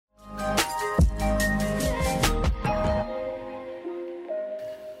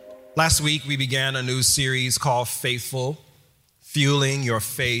Last week, we began a new series called Faithful, Fueling Your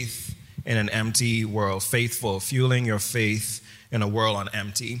Faith in an Empty World. Faithful, fueling your faith in a world on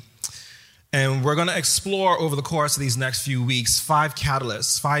empty. And we're going to explore over the course of these next few weeks 5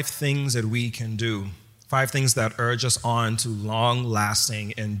 catalysts, 5 things that we can do, 5 things that urge us on to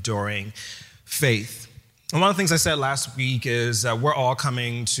long-lasting, enduring faith. And one of the things I said last week is that we're all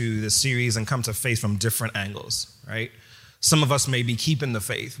coming to this series and come to faith from different angles, right? Some of us may be keeping the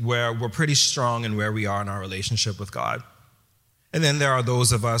faith, where we're pretty strong in where we are in our relationship with God. And then there are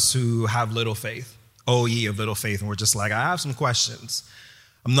those of us who have little faith, oh ye of little faith, and we're just like, I have some questions.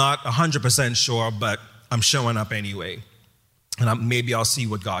 I'm not 100% sure, but I'm showing up anyway. And maybe I'll see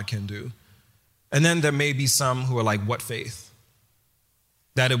what God can do. And then there may be some who are like, what faith?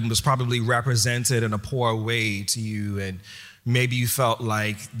 That it was probably represented in a poor way to you, and maybe you felt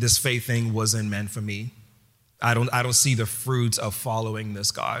like this faith thing wasn't meant for me. I don't see the fruits of following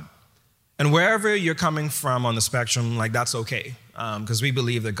this God. And wherever you're coming from on the spectrum, like that's okay, because we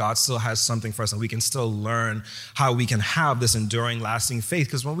believe that God still has something for us, and we can still learn how we can have this enduring, lasting faith.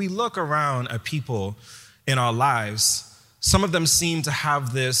 Because when we look around at people in our lives, some of them seem to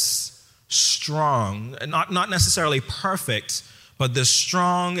have this strong, not necessarily perfect, but this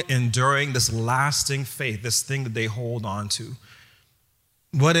strong, enduring, this lasting faith, this thing that they hold on to.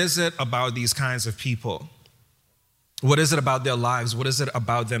 What is it about these kinds of people? What is it about their lives? What is it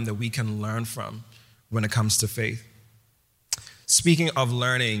about them that we can learn from when it comes to faith? Speaking of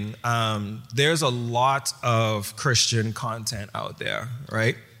learning, there's a lot of Christian content out there,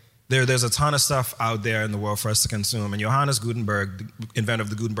 right? There's a ton of stuff out there in the world for us to consume. And Johannes Gutenberg, the inventor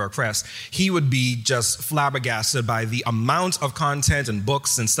of the Gutenberg press, he would be just flabbergasted by the amount of content and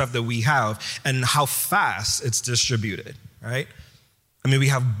books and stuff that we have and how fast it's distributed, right? I mean, we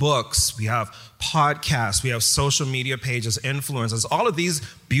have books, we have podcasts, we have social media pages, influencers, all of these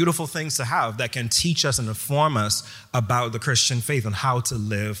beautiful things to have that can teach us and inform us about the Christian faith and how to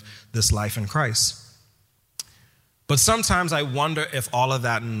live this life in Christ. But sometimes I wonder if all of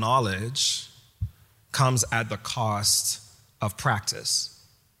that knowledge comes at the cost of practice.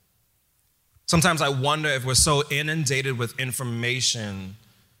 Sometimes I wonder if we're so inundated with information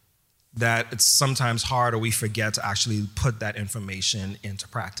that it's sometimes hard, or we forget to actually put that information into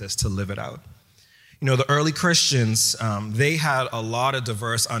practice, to live it out. You know, the early Christians, they had a lot of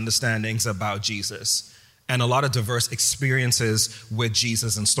diverse understandings about Jesus and a lot of diverse experiences with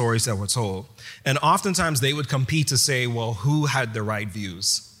Jesus and stories that were told. And oftentimes they would compete to say, well, who had the right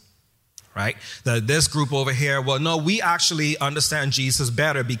views? Right? This group over here, well, no, we actually understand Jesus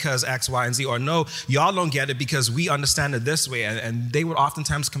better because X, Y, and Z. Or no, y'all don't get it because we understand it this way. And they would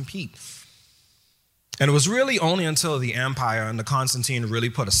oftentimes compete. And it was really only until the empire and the Constantine really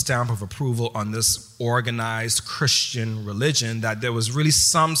put a stamp of approval on this organized Christian religion that there was really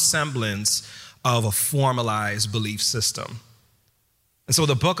some semblance of a formalized belief system. And so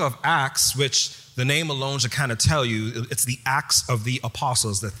the book of Acts, which the name alone should kind of tell you, it's the Acts of the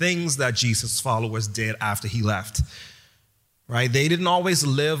Apostles, the things that Jesus' followers did after he left, right? They didn't always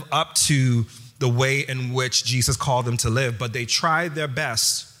live up to the way in which Jesus called them to live, but they tried their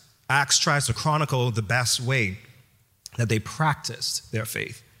best. Acts tries to chronicle the best way that they practiced their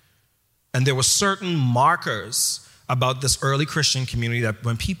faith. And there were certain markers about this early Christian community that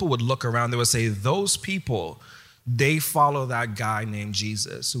when people would look around, they would say, those people, they follow that guy named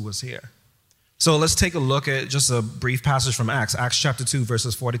Jesus who was here. So let's take a look at just a brief passage from Acts chapter 2,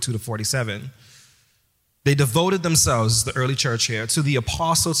 verses 42 to 47. They devoted themselves, the early church here, to the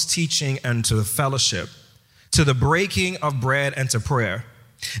apostles' teaching and to the fellowship, to the breaking of bread and to prayer.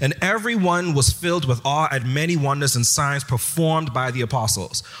 And everyone was filled with awe at many wonders and signs performed by the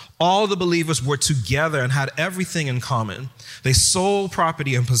apostles. All the believers were together and had everything in common. They sold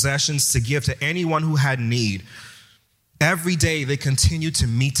property and possessions to give to anyone who had need. Every day they continued to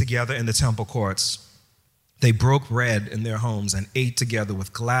meet together in the temple courts. They broke bread in their homes and ate together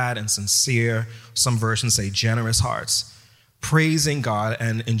with glad and sincere, some versions say generous hearts, praising God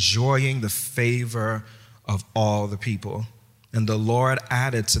and enjoying the favor of all the people. And the Lord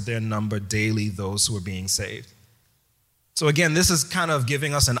added to their number daily those who were being saved. So again, this is kind of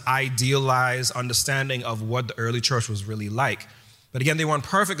giving us an idealized understanding of what the early church was really like. But again, they weren't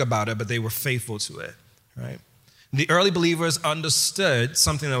perfect about it, but they were faithful to it, right? The early believers understood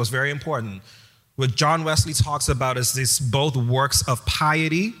something that was very important. What John Wesley talks about is this both works of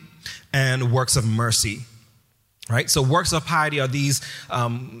piety and works of mercy. Right? So works of piety are these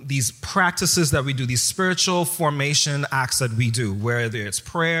practices that we do, these spiritual formation acts that we do, whether it's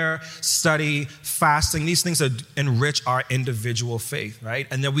prayer, study, fasting, these things that enrich our individual faith, right?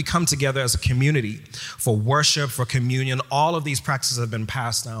 And then we come together as a community for worship, for communion. All of these practices have been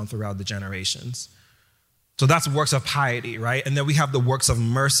passed down throughout the generations. So that's works of piety, right? And then we have the works of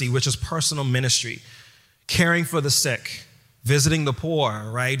mercy, which is personal ministry, caring for the sick, visiting the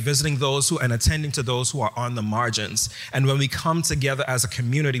poor, right? Visiting those who and attending to those who are on the margins. And when we come together as a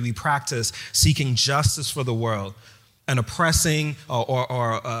community, we practice seeking justice for the world and oppressing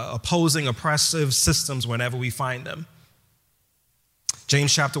or opposing oppressive systems whenever we find them.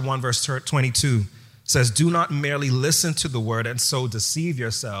 James chapter 1, verse 22 says, "Do not merely listen to the word and so deceive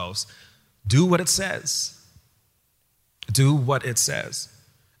yourselves. Do what it says." Do what it says.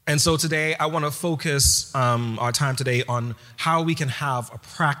 And so today, I want to focus our time today on how we can have a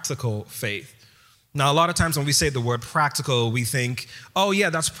practical faith. Now, a lot of times when we say the word practical, we think, oh yeah,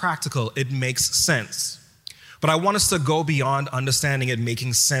 that's practical. It makes sense. But I want us to go beyond understanding it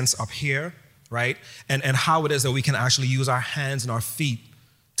making sense up here, right? And how it is that we can actually use our hands and our feet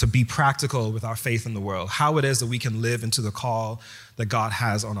to be practical with our faith in the world. How it is that we can live into the call that God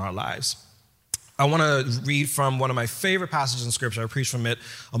has on our lives. I want to read from one of my favorite passages in Scripture. I preached from it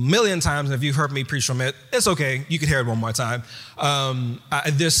a million times, and if you've heard me preach from it, it's okay. You can hear it one more time.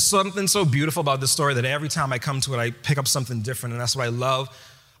 There's something so beautiful about this story that every time I come to it, I pick up something different, and that's what I love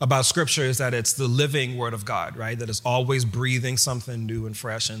about Scripture is that it's the living Word of God, right? That is always breathing something new and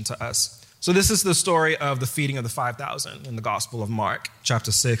fresh into us. So this is the story of the feeding of the 5,000 in the Gospel of Mark,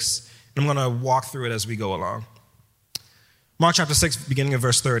 chapter 6. And I'm going to walk through it as we go along. Mark chapter 6, beginning of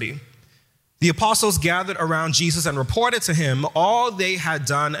verse 30. The apostles gathered around Jesus and reported to him all they had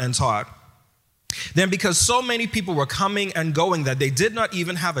done and taught. Then, because so many people were coming and going that they did not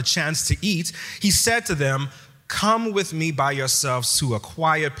even have a chance to eat, he said to them, "Come with me by yourselves to a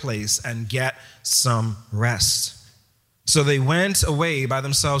quiet place and get some rest." So they went away by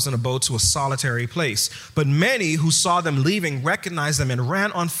themselves in a boat to a solitary place. But many who saw them leaving recognized them and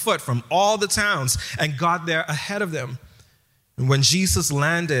ran on foot from all the towns and got there ahead of them. And when Jesus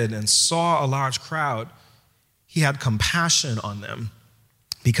landed and saw a large crowd, he had compassion on them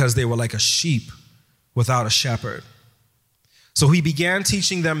because they were like a sheep without a shepherd. So he began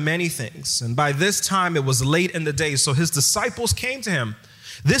teaching them many things. And by this time it was late in the day, so his disciples came to him.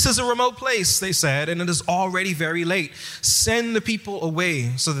 "This is a remote place," they said, "and it is already very late. Send the people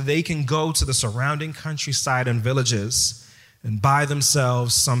away so that they can go to the surrounding countryside and villages and buy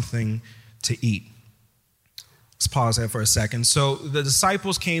themselves something to eat." Let's pause there for a second. So the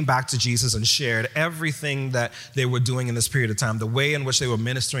disciples came back to Jesus and shared everything that they were doing in this period of time, the way in which they were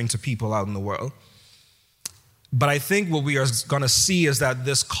ministering to people out in the world. But I think what we are going to see is that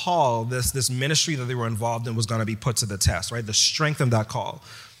this call, this ministry that they were involved in was going to be put to the test, right? The strength of that call.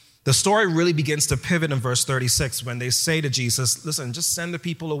 The story really begins to pivot in verse 36 when they say to Jesus, "Listen, just send the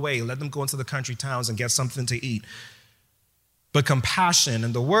people away. Let them go into the country towns and get something to eat." But compassion,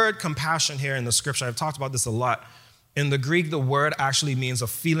 and the word compassion here in the scripture, I've talked about this a lot. In the Greek, the word actually means a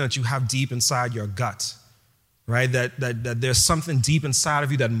feeling that you have deep inside your gut, right? That there's something deep inside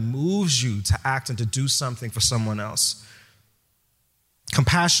of you that moves you to act and to do something for someone else.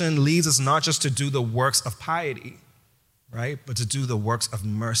 Compassion leads us not just to do the works of piety, right? But to do the works of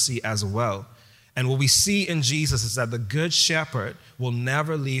mercy as well. And what we see in Jesus is that the good shepherd will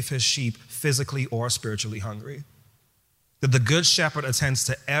never leave his sheep physically or spiritually hungry. That the good shepherd attends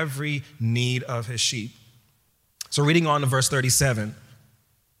to every need of his sheep. So reading on to verse 37,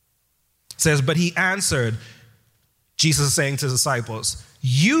 it says, "But he answered," Jesus is saying to his disciples,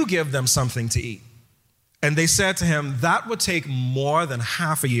 "You give them something to eat." And they said to him, "That would take more than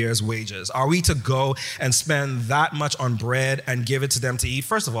half a year's wages. Are we to go and spend that much on bread and give it to them to eat?"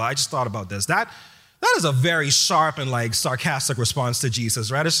 First of all, I just thought about this. That is a very sharp and like sarcastic response to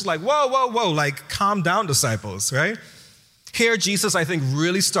Jesus, right? It's just like, whoa, like calm down, disciples, right? Here, Jesus, I think,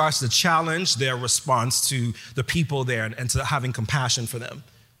 really starts to challenge their response to the people there and to having compassion for them.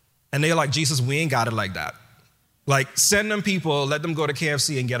 And they're like, "Jesus, we ain't got it like that. Like, send them people, let them go to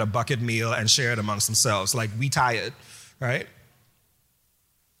KFC and get a bucket meal and share it amongst themselves. Like, we tired," right?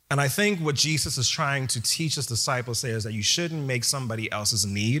 And I think what Jesus is trying to teach his disciples here is that you shouldn't make somebody else's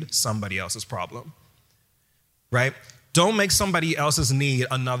need somebody else's problem, right? Don't make somebody else's need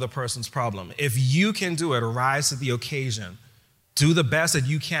another person's problem. If you can do it, rise to the occasion. Do the best that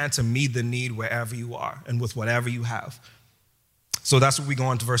you can to meet the need wherever you are and with whatever you have. So that's what we go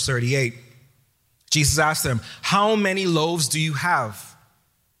on to verse 38. Jesus asked them, "How many loaves do you have?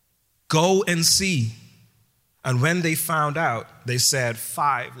 Go and see." And when they found out, they said,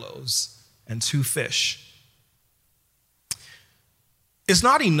 5 loaves and 2 fish. It's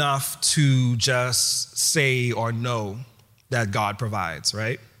not enough to just say or know that God provides,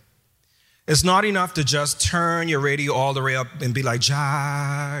 right? It's not enough to just turn your radio all the way up and be like,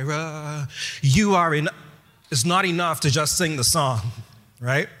 Jireh, you are enough. It's not enough to just sing the song,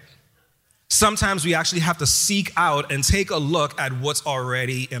 right? Sometimes we actually have to seek out and take a look at what's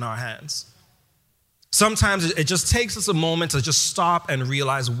already in our hands. Sometimes it just takes us a moment to just stop and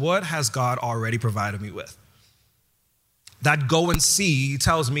realize, what has God already provided me with? That go and see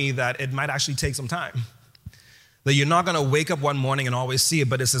tells me that it might actually take some time. That you're not going to wake up one morning and always see it,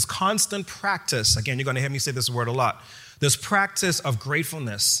 but it's this constant practice. Again, you're going to hear me say this word a lot. This practice of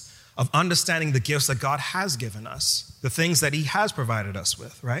gratefulness, of understanding the gifts that God has given us, the things that he has provided us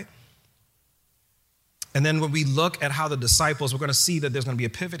with, right? And then when we look at how the disciples, we're going to see that there's going to be a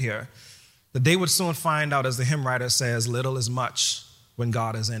pivot here, that they would soon find out, as the hymn writer says, little is much when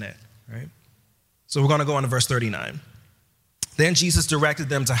God is in it, right? So we're going to go on to verse 39. Then Jesus directed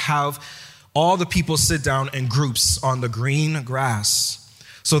them to have all the people sit down in groups on the green grass.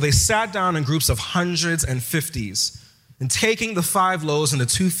 So they sat down in groups of hundreds and fifties. And taking the 5 loaves and the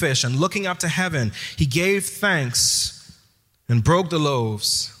 2 fish and looking up to heaven, he gave thanks and broke the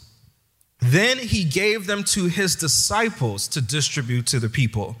loaves. Then he gave them to his disciples to distribute to the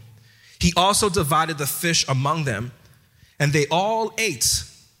people. He also divided the fish among them, and they all ate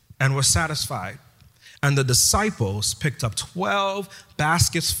and were satisfied. And the disciples picked up 12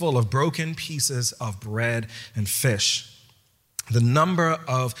 baskets full of broken pieces of bread and fish. The number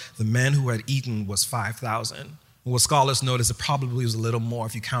of the men who had eaten was 5,000. What scholars notice, it probably was a little more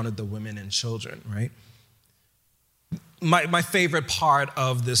if you counted the women and children, right? My favorite part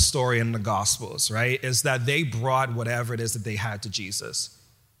of this story in the Gospels, right, is that they brought whatever it is that they had to Jesus.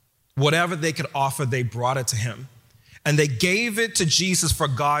 Whatever they could offer, they brought it to him. And they gave it to Jesus for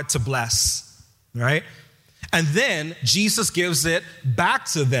God to bless, right? And then Jesus gives it back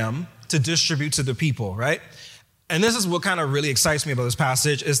to them to distribute to the people, right? And this is what kind of really excites me about this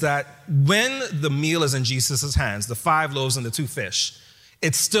passage, is that when the meal is in Jesus' hands, the 5 loaves and the 2 fish,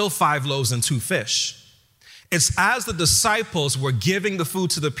 it's still 5 loaves and 2 fish. It's as the disciples were giving the food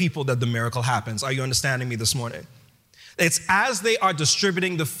to the people that the miracle happens. Are you understanding me this morning? It's as they are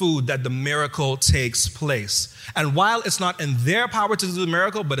distributing the food that the miracle takes place. And while it's not in their power to do the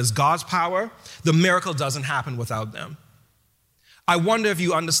miracle, but it's God's power, the miracle doesn't happen without them. I wonder if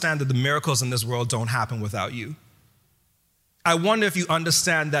you understand that the miracles in this world don't happen without you. I wonder if you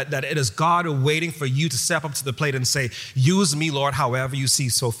understand that it is God waiting for you to step up to the plate and say, use me, Lord, however you see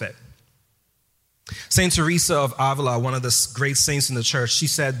so fit. Saint Teresa of Avila, one of the great saints in the church, she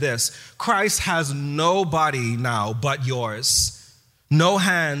said this: Christ has no body now but yours, no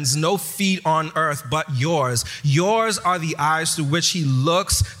hands, no feet on earth but yours. Yours are the eyes through which he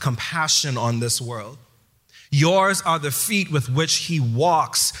looks compassion on this world. Yours are the feet with which he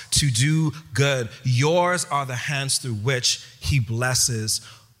walks to do good. Yours are the hands through which he blesses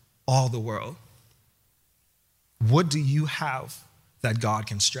all the world. What do you have that God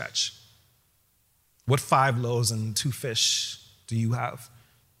can stretch? What 5 loaves and 2 fish do you have?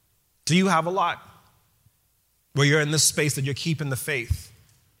 Do you have a lot? Where you're in this space that you're keeping the faith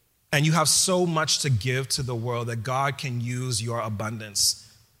and you have so much to give to the world that God can use your abundance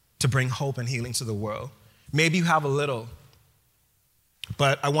to bring hope and healing to the world. Maybe you have a little,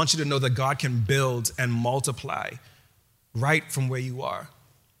 but I want you to know that God can build and multiply right from where you are.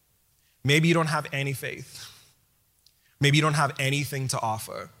 Maybe you don't have any faith. Maybe you don't have anything to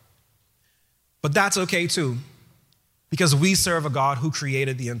offer. But that's okay too, because we serve a God who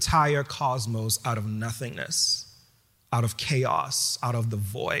created the entire cosmos out of nothingness, out of chaos, out of the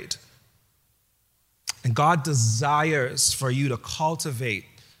void. And God desires for you to cultivate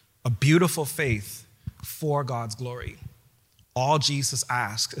a beautiful faith for God's glory. All Jesus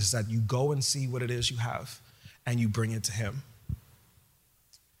asks is that you go and see what it is you have and you bring it to him.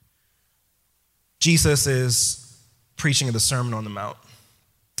 Jesus is preaching the Sermon on the Mount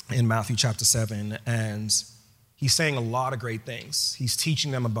in Matthew chapter 7, and he's saying a lot of great things. He's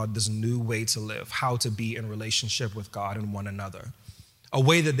teaching them about this new way to live, how to be in relationship with God and one another, a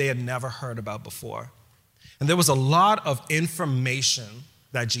way that they had never heard about before. And there was a lot of information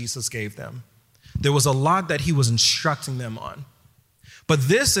that Jesus gave them. There was a lot that he was instructing them on. But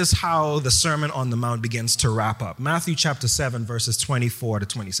this is how the Sermon on the Mount begins to wrap up. Matthew chapter 7, verses 24 to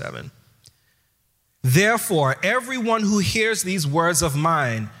 27. Therefore, everyone who hears these words of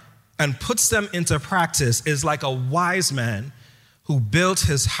mine and puts them into practice is like a wise man who built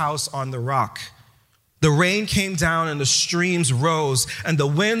his house on the rock. The rain came down and the streams rose and the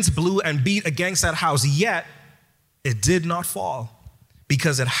winds blew and beat against that house, yet it did not fall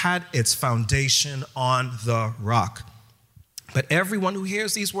because it had its foundation on the rock. But everyone who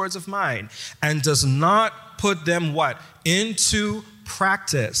hears these words of mine and does not put them what? Into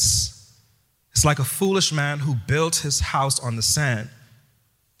practice. It's like a foolish man who built his house on the sand.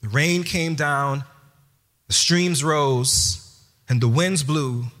 The rain came down, the streams rose, and the winds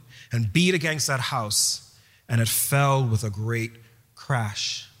blew and beat against that house, and it fell with a great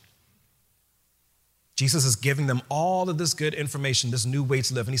crash. Jesus is giving them all of this good information, this new way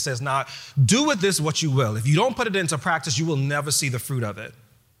to live. And he says, now, do with this what you will. If you don't put it into practice, you will never see the fruit of it.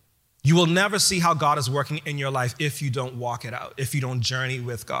 You will never see how God is working in your life if you don't walk it out, if you don't journey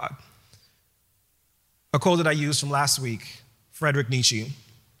with God. A quote that I used from last week, Friedrich Nietzsche,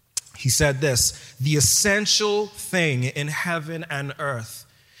 he said this: the essential thing in heaven and earth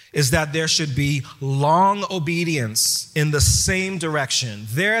is that there should be long obedience in the same direction,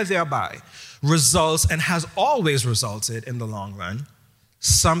 thereby results and has always resulted in the long run,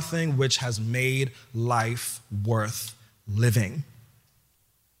 something which has made life worth living.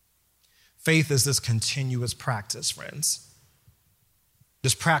 Faith is this continuous practice, friends.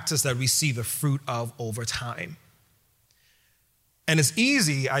 This practice that we see the fruit of over time. And it's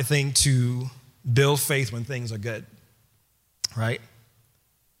easy, I think, to build faith when things are good, right?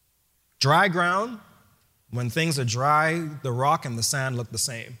 Dry ground, when things are dry, the rock and the sand look the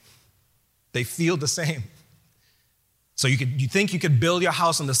same. They feel the same. So you think you could build your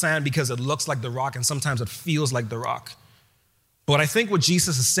house on the sand because it looks like the rock, and sometimes it feels like the rock. But I think what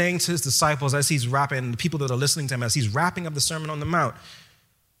Jesus is saying to his disciples as he's wrapping, the people that are listening to him, as he's wrapping up the Sermon on the Mount,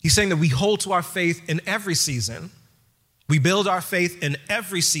 he's saying that we hold to our faith in every season. We build our faith in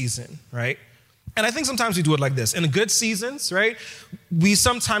every season, right? And I think sometimes we do it like this. In the good seasons, right, we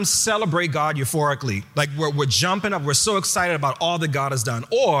sometimes celebrate God euphorically. Like we're jumping up, we're so excited about all that God has done.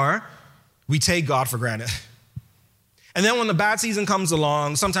 Or we take God for granted. And then when the bad season comes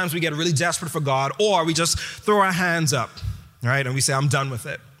along, sometimes we get really desperate for God, or we just throw our hands up, right? And we say, I'm done with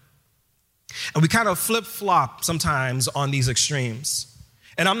it. And we kind of flip-flop sometimes on these extremes.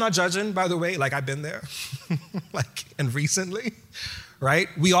 And I'm not judging, by the way, like I've been there, and recently, right?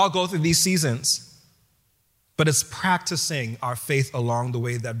 We all go through these seasons. But it's practicing our faith along the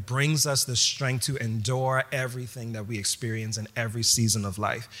way that brings us the strength to endure everything that we experience in every season of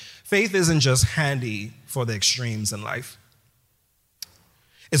life. Faith isn't just handy for the extremes in life.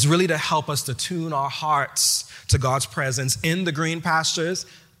 It's really to help us to tune our hearts to God's presence in the green pastures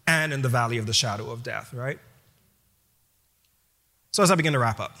and in the valley of the shadow of death, right? So as I begin to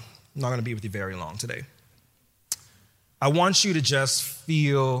wrap up, I'm not going to be with you very long today. I want you to just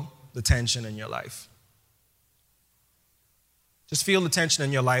feel the tension in your life. Just feel the tension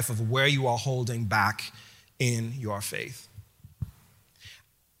in your life of where you are holding back in your faith.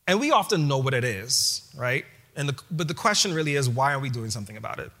 And we often know what it is, right? But the question really is, why aren't we doing something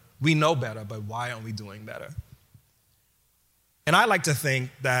about it? We know better, but why aren't we doing better? And I like to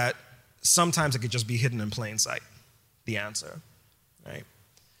think that sometimes it could just be hidden in plain sight, the answer, right?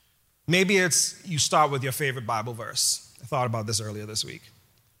 Maybe it's you start with your favorite Bible verse. I thought about this earlier this week.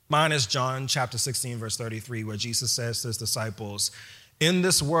 Mine is John chapter 16, verse 33, where Jesus says to his disciples, in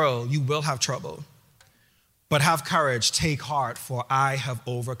this world you will have trouble, but have courage, take heart, for I have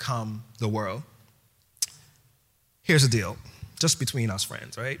overcome the world. Here's the deal, just between us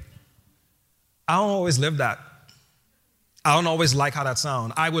friends, right? I don't always live that. I don't always like how that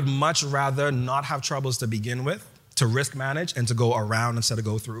sounds. I would much rather not have troubles to begin with, to risk manage, and to go around instead of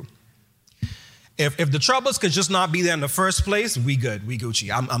go through. If the troubles could just not be there in the first place, we good, we Gucci.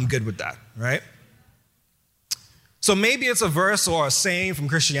 I'm good with that, right? So maybe it's a verse or a saying from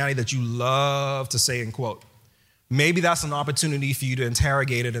Christianity that you love to say and quote. Maybe that's an opportunity for you to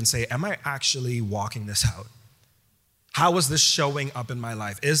interrogate it and say, am I actually walking this out? How is this showing up in my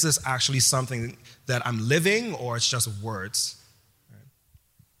life? Is this actually something that I'm living, or it's just words? Right.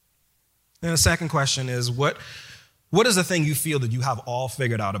 And the second question is, what is the thing you feel that you have all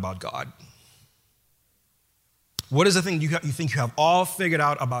figured out about God? What is the thing you think you have all figured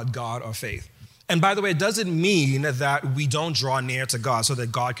out about God or faith? And by the way, it doesn't mean that we don't draw near to God so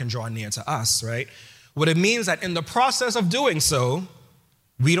that God can draw near to us, right? What it means that in the process of doing so,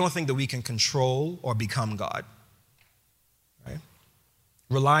 we don't think that we can control or become God, right?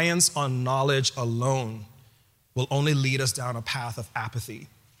 Reliance on knowledge alone will only lead us down a path of apathy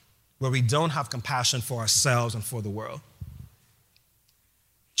where we don't have compassion for ourselves and for the world.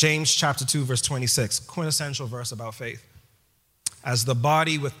 James chapter 2, verse 26, quintessential verse about faith. As the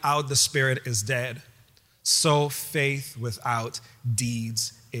body without the spirit is dead, so faith without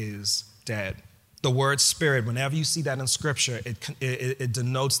deeds is dead. The word spirit, whenever you see that in Scripture, it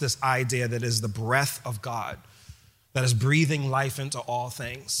denotes this idea that is the breath of God, that is breathing life into all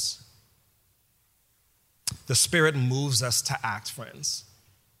things. The Spirit moves us to act, friends.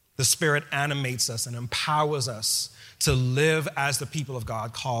 The Spirit animates us and empowers us to live as the people of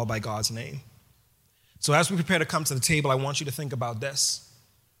God called by God's name. So as we prepare to come to the table, I want you to think about this.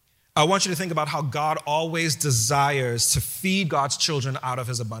 I want you to think about how God always desires to feed God's children out of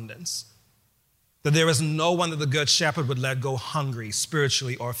his abundance. That there is no one that the Good Shepherd would let go hungry,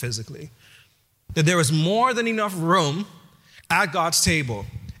 spiritually or physically. That there is more than enough room at God's table,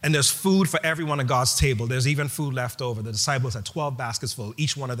 and there's food for everyone at God's table. There's even food left over. The disciples had 12 baskets full.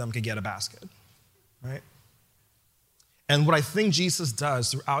 Each one of them could get a basket, right? And what I think Jesus does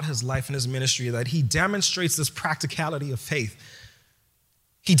throughout his life and his ministry is that he demonstrates this practicality of faith.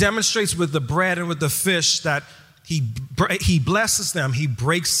 He demonstrates with the bread and with the fish that he blesses them, he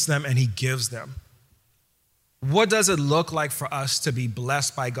breaks them, and he gives them. What does it look like for us to be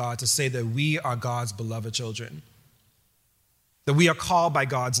blessed by God, to say that we are God's beloved children? That we are called by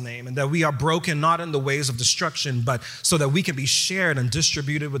God's name, and that we are broken not in the ways of destruction, but so that we can be shared and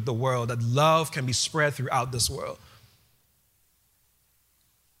distributed with the world, that love can be spread throughout this world.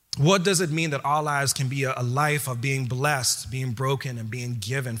 What does it mean that our lives can be a life of being blessed, being broken, and being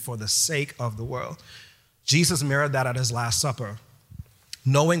given for the sake of the world? Jesus mirrored that at his Last Supper,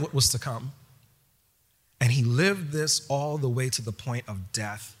 knowing what was to come. And he lived this all the way to the point of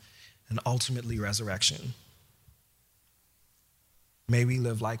death and ultimately resurrection. May we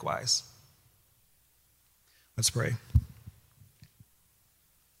live likewise. Let's pray.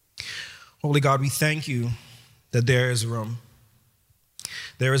 Holy God, we thank you that there is room.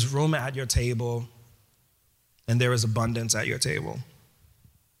 There is room at your table, and there is abundance at your table.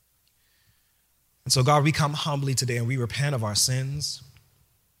 And so, God, we come humbly today and we repent of our sins,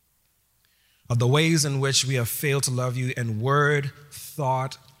 of the ways in which we have failed to love you in word,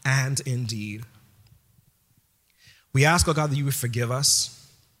 thought, and in deed. We ask, oh God, that you would forgive us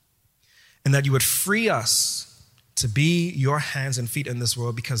and that you would free us to be your hands and feet in this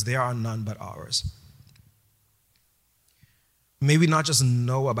world, because there are none but ours. May we not just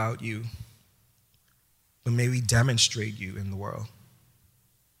know about you, but may we demonstrate you in the world.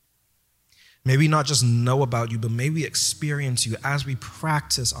 May we not just know about you, but may we experience you as we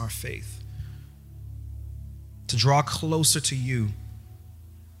practice our faith, to draw closer to you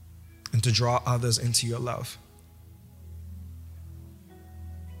and to draw others into your love.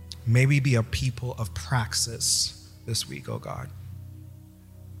 May we be a people of praxis this week, oh God.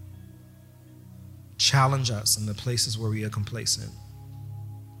 Challenge us in the places where we are complacent,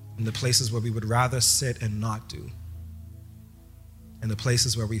 in the places where we would rather sit and not do, in the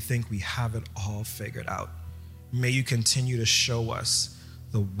places where we think we have it all figured out. May you continue to show us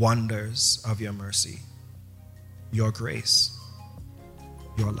the wonders of your mercy, your grace,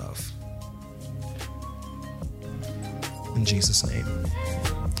 your love. In Jesus' name,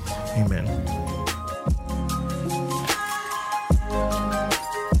 amen.